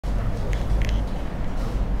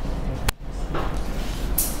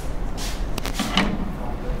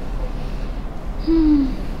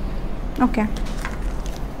ওকে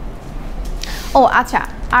ও আচ্ছা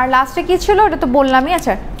আর লাস্টে কি ছিল এটা তো বললামই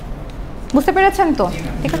আচ্ছা বুঝতে পেরেছেন তো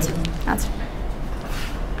ঠিক আছে আচ্ছা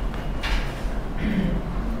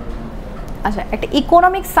আচ্ছা একটা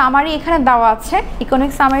ইকোনমিক সামারি এখানে দেওয়া আছে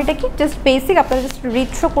ইকোনমিক সামারিটা কি জাস্ট বেসিক আপনারা জাস্ট রিড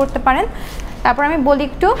থ্রু করতে পারেন তারপর আমি বলি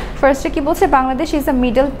একটু ফার্স্টে কি বলছে Bangladesh is a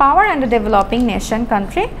middle power and a developing nation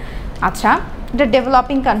country আচ্ছা এটা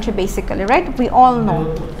developing country basically right we all know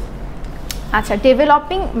আচ্ছা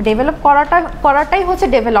ডেভেলপ করাটাই হচ্ছে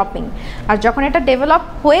ডেভেলপিং আর যখন এটা ডেভেলপ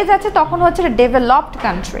হয়ে যাচ্ছে তখন হচ্ছে এটা ডেভেলপড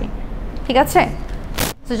কান্ট্রি ঠিক আছে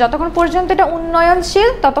তো যতক্ষণ পর্যন্ত এটা উন্নয়নশীল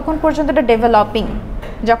ততক্ষণ পর্যন্ত এটা ডেভেলপিং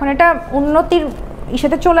যখন এটা উন্নতির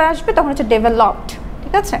ইসেতে চলে আসবে তখন হচ্ছে ডেভেলপড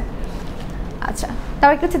ঠিক আছে আচ্ছা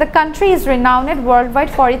তারপর কি হচ্ছে the country is renowned world wide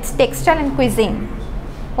for its textile and cuisine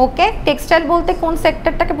okay textile বলতে কোন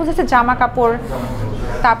সেক্টরটাকে বোঝাচ্ছে জামা কাপড়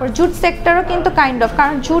তারপর জুট সেক্টরও কিন্তু কাইন্ড অফ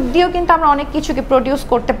কারণ জুট দিয়েও কিন্তু আমরা অনেক কিছুকে প্রডিউস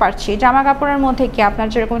করতে পারছি জামা কাপড়ের মধ্যে কি আপনার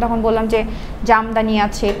যেরকম তখন বললাম যে জামদানি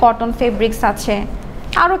আছে কটন ফেব্রিক্স আছে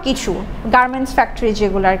আরও কিছু গার্মেন্টস ফ্যাক্টরি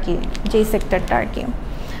যেগুলো আর কি যেই সেক্টরটা আর কি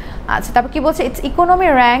আচ্ছা তারপর কি বলছে it's economy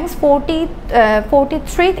ranks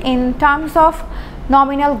 43 in terms of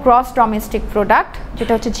nominal gross domestic product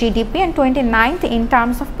যেটা হচ্ছে GDP and 29th in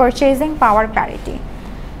terms of purchasing power parity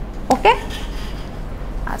ওকে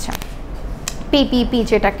আচ্ছা PPP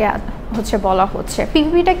যেটাকে হচ্ছে বলা হচ্ছে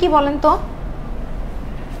PPPটা কি বলেন তো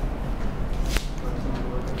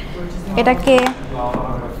এটাকে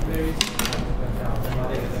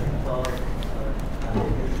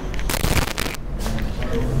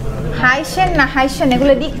হাইসেন না হাইসেন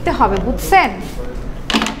এগুলো লিখতে হবে বুঝছেন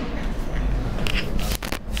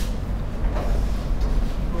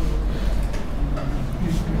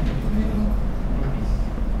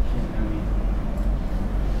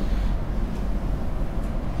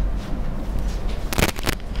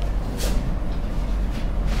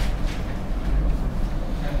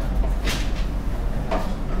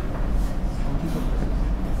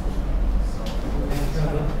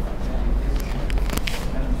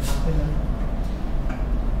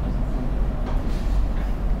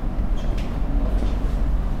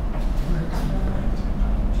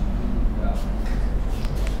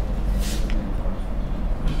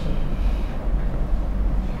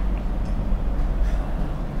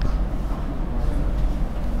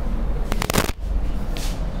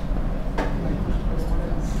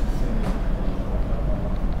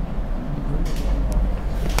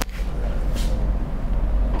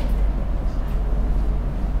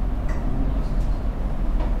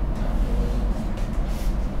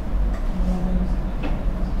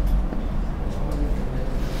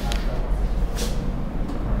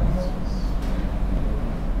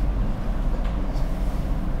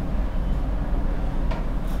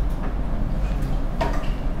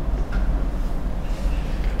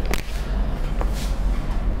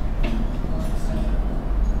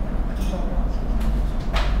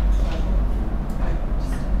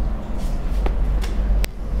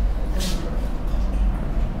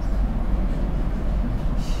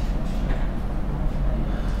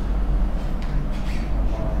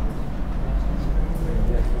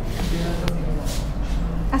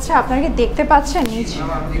আচ্ছা আপনারা কি দেখতে পাচ্ছেন নিচে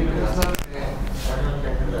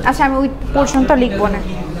আচ্ছা আমি ওই পর্যন্ত লিখবো না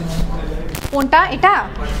কোনটা এটা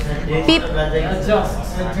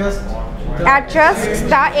adjust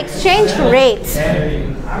the exchange rates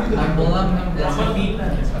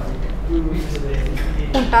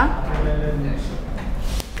কোনটা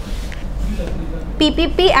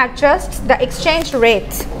PPP adjusts the exchange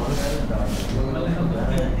rates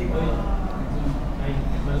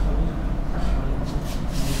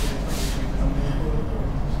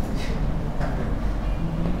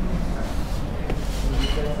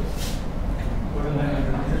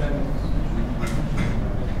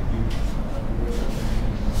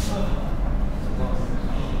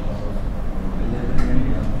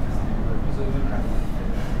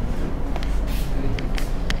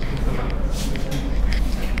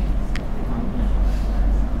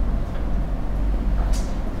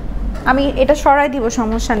আমি এটা সরাই দিব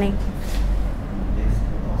সমস্যা নেই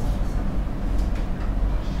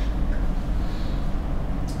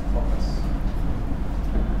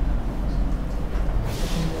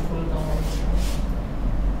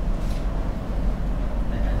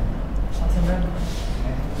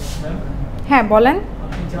হ্যাঁ বলেন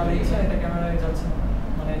আপনি যা লিখছেন এটা ক্যামেরায় যাচ্ছে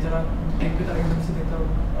মানে যারা দেখবে তারা কিন্তু কিছু দেখতে পারবে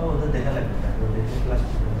ও ওটা দেখা লাগবে ওটা দেখে ক্লাস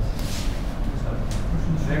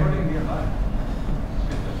রেকর্ডিং দিয়ে হয়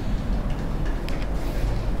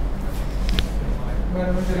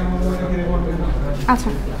আচ্ছা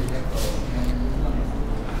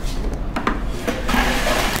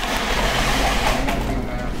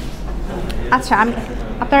আচ্ছা আমি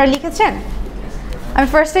আপনারা লিখেছেন আমি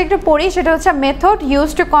ফার্স্টে একটু পড়ি সেটা হচ্ছে method use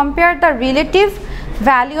to compare the relative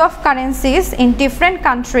value of currencies in different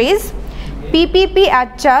countries PPP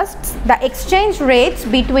adjusts the exchange rates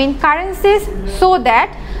between currencies so that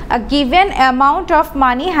a given amount of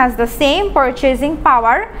money has the same purchasing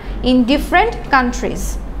power in different countries.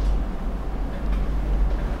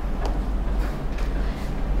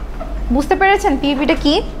 বুঝতে পেরেছেন PPP টা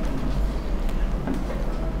কি?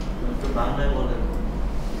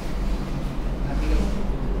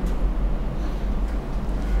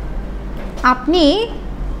 আপনি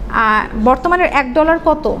বর্তমানে $1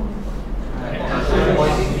 কত?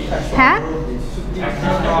 হ্যাঁ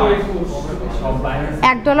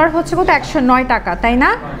 $1 হচ্ছে কত 109 টাকা তাই না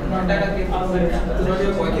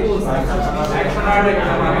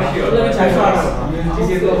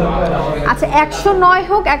আচ্ছা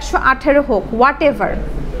 109 হোক 118 হোক হোয়াট এভার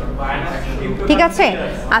ঠিক আছে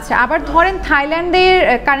আচ্ছা আবার ধরেন থাইল্যান্ডের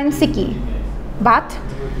কারেন্সি কি বাট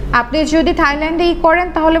আপনি যদি থাইল্যান্ডে করেন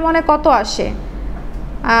তাহলে মনে কত আসে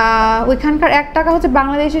ওইখানকার 1 টাকা হচ্ছে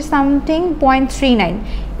বাংলাদেশের সামথিং 0.39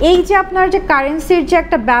 এই যে আপনার যে কারেন্সির যে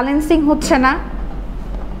একটা ব্যালেন্সিং হচ্ছে না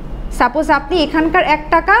সাপোজ আপনি এখানকার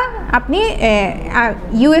 1 টাকা আপনি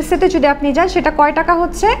ইউএসএ তে যদি আপনি যান সেটা কয় টাকা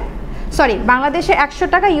হচ্ছে সরি বাংলাদেশে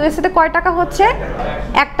 100 টাকা ইউএসএ তে কয় টাকা হচ্ছে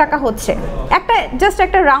 1 টাকা হচ্ছে একটা জাস্ট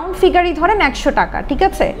একটা রাউন্ড ফিগারই ধরেন 100 টাকা ঠিক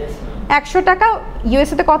আছে 100 টাকা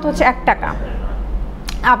ইউএসএ তে কত হচ্ছে 1 টাকা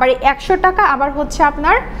আবার 100 টাকা আবার হচ্ছে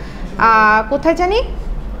আপনার কোথায় জানি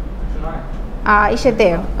ইসেতে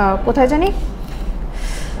কোথায় জানি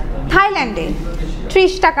থাইল্যান্ডে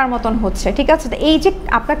 30 টাকার মতন হচ্ছে ঠিক আছে তো এই যে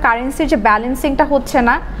আপনার কারেন্সির যে ব্যালেন্সিংটা হচ্ছে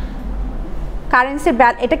না কারেন্সির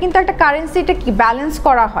এটা কিন্তু একটা কারেন্সিটা কি ব্যালেন্স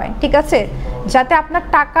করা হয় ঠিক আছে যাতে আপনার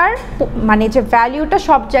টাকার মানে যে ভ্যালুটা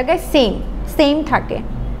সব জায়গায় সেম থাকে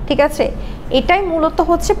ঠিক আছে এটাই মূলত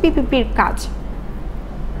হচ্ছে পিপিপির কাজ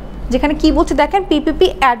যেখানে কি বলছে দেখেন PPP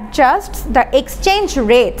অ্যাডজাস্টস the exchange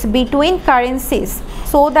rates between currencies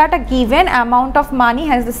so that a given amount of money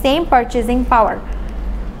has the same purchasing পাওয়ার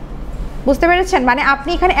বুঝতে পেরেছেন মানে আপনি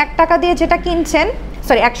এখানে 1 টাকা দিয়ে যেটা কিনছেন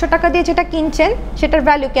সরি 100 টাকা দিয়ে যেটা কিনছেন সেটার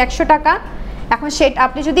ভ্যালু কি 100 টাকা এখন সেটা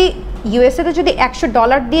আপনি যদি ইউএসএ তে যদি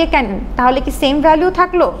 $100 দিয়ে কেনেন তাহলে কি সেম ভ্যালু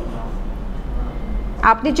থাকলো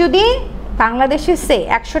আপনি যদি বাংলাদেশে সে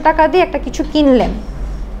 100 টাকা দিয়ে একটা কিছু কিনলেন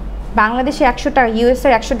বাংলাদেশে 100 টাকা ইউএস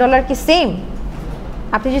এর $100 কি সেম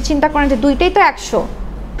আপনি যে চিন্তা করেন যে দুইটাই তো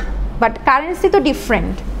 100 বাট কারেন্সি তো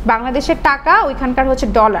ডিফারেন্ট বাংলাদেশের টাকা ওইখানকার হচ্ছে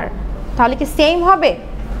ডলার তাহলে কি সেম হবে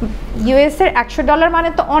ইউএস এর $100 মানে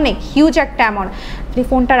তো অনেক হিউজ একটা অ্যামাউন্ট আপনি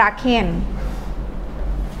ফোনটা রাখেন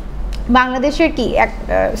বাংলাদেশের কি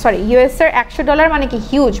সরি ইউএস এর $100 মানে কি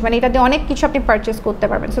হিউজ মানে এটা দিয়ে অনেক কিছু আপনি পারচেজ করতে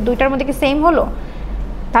পারবেন সো দুইটার মধ্যে কি সেম হলো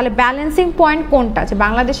তাহলে ব্যালেন্সিং পয়েন্ট কোনটা যে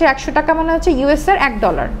বাংলাদেশের 100 টাকা মানে হচ্ছে ইউএস এর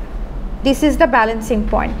 $1 this is the balancing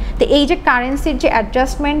point তো এই যে কারেন্সির যে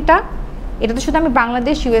অ্যাডজাস্টমেন্টটা এটা তো শুধু আমি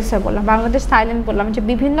বাংলাদেশ ইউএসএ বললাম বাংলাদেশ থাইল্যান্ড বললাম যে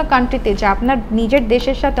বিভিন্ন কান্ট্রিতে যে আপনার নিজের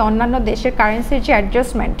দেশের সাথে অন্যান্য দেশের কারেন্সির যে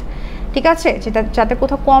অ্যাডজাস্টমেন্ট ঠিক আছে যেটা যাতে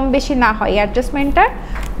কোথাও কম বেশি না হয় এই অ্যাডজাস্টমেন্টটা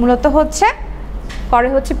মূলত হচ্ছে করে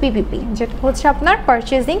হচ্ছে পিপিপি যেটা হচ্ছে আপনার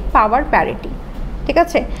পারচেজিং পাওয়ার প্যারিটি ঠিক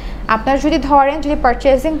আছে আপনার যদি ধরেন যদি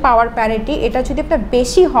পারচেজিং পাওয়ার প্যারিটি এটা যদি আপনার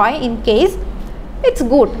বেশি হয় ইন কেস ইটস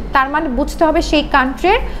গুড তার মানে বুঝতে হবে সেই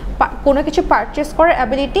কান্ট্রির কোনো কিছু পারচেস করার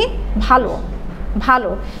অ্যাবিলিটি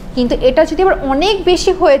ভালো কিন্তু এটা যদি আবার অনেক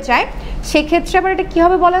বেশি হয়ে যায় সেক্ষেত্রে আবার এটা কী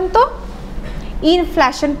হবে বলেন তো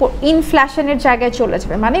ইনফ্লেশনের জায়গায় চলে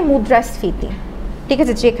যাবে মানে মুদ্রাস্ফীতি ঠিক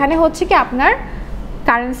আছে যেখানে হচ্ছে কি আপনার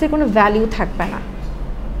কারেন্সির কোনো ভ্যালিউ থাকবে না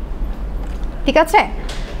ঠিক আছে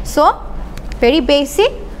সো ভেরি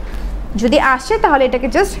বেসিক যদি আসে তাহলে এটাকে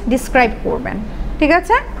জাস্ট ডিসক্রাইব করবেন ঠিক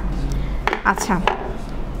আছে আচ্ছা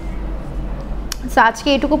সো আজকে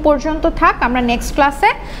এটুকু পর্যন্ত থাক আমরা নেক্সট ক্লাসে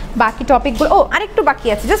বাকি টপিকগুলো আরেকটু বাকি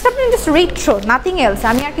আছে জাস্ট আপনি just read through nothing else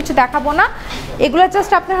আমি আর কিছু দেখাবো না এগুলো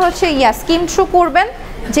জাস্ট আপনার হচ্ছে স্কিম থ্রু করবেন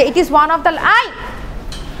যে it is one of the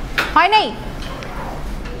হয় নাই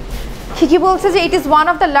কি বলছে যে it is one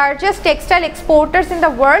of the largest textile exporters in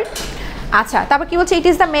the world আচ্ছা তারপর কি বলছে it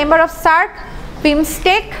is the member of SAARC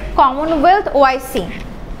BIMSTEC Commonwealth OIC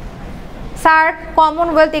SAARC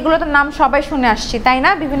Commonwealth এগুলো তো নাম সবাই শুনে আসছি তাই না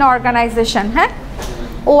বিভিন্ন অর্গানাইজেশন হ্যাঁ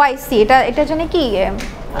ওআইসি এটা জানি কি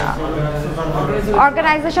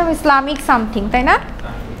অর্গানাইজেশন ইসলামিক সামথিং তাই না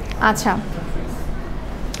আচ্ছা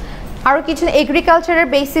আরও কিছু এগ্রিকালচারের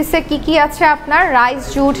বেসিসে কি আছে আপনার রাইস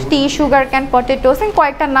জুট টি সুগার ক্যান পটেটোস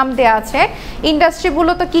কয়েকটা নাম দেওয়া আছে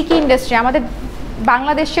ইন্ডাস্ট্রিগুলো তো কি ইন্ডাস্ট্রি আমাদের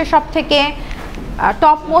বাংলাদেশের সব থেকে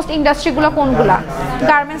টপ মোস্ট ইন্ডাস্ট্রিগুলো কোনগুলা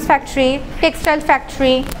গার্মেন্টস ফ্যাক্টরি টেক্সটাইল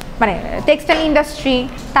ফ্যাক্টরি মানে টেক্সটাইল ইন্ডাস্ট্রি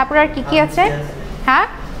তারপরে আর কি আছে হ্যাঁ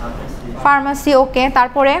ফার্মাসি ওকে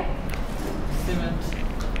তারপরে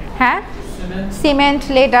হ্যাঁ সিমেন্ট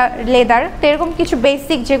লেদার তো এরকম কিছু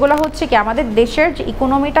বেসিক যেগুলো হচ্ছে কি আমাদের দেশের যে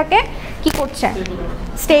ইকোনমিটাকে কি করছে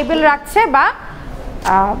স্টেবল রাখছে বা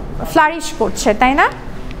ফ্লারিশ করছে তাই না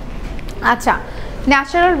আচ্ছা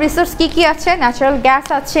ন্যাচারাল রিসোর্স কি আছে ন্যাচারাল গ্যাস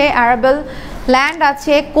আছে অ্যারাবল ল্যান্ড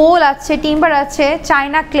আছে কোল আছে টিম্বার আছে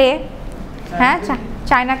চায়না ক্লে হ্যাঁ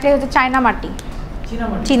চায়না ক্লে হচ্ছে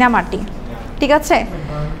চীনা মাটি ঠিক আছে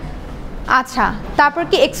আচ্ছা তারপর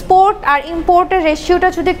কি এক্সপোর্ট আর ইম্পোর্টের রেশিওটা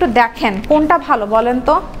যদি একটু দেখেন কোনটা ভালো বলেন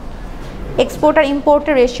তো এক্সপোর্ট আর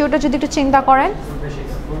ইম্পোর্টের রেশিওটা যদি একটু চিন্তা করেন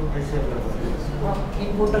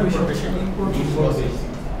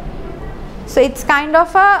so it's kind of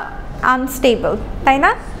a unstable তাই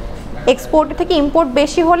না এক্সপোর্ট থেকে ইম্পোর্ট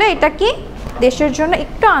বেশি হলে এটা কি দেশের জন্য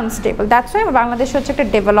একটু আনস্টেবল দ্যাটস ওয়াই বাংলাদেশ হচ্ছে একটা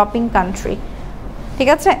ডেভেলপিং কান্ট্রি ঠিক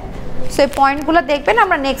আছে সো এই পয়েন্টগুলো দেখবেন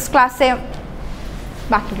আমরা নেক্সট ক্লাসে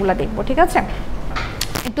বাকিগুলো দেখবো ঠিক আছে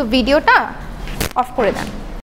একটু ভিডিওটা অফ করে দেন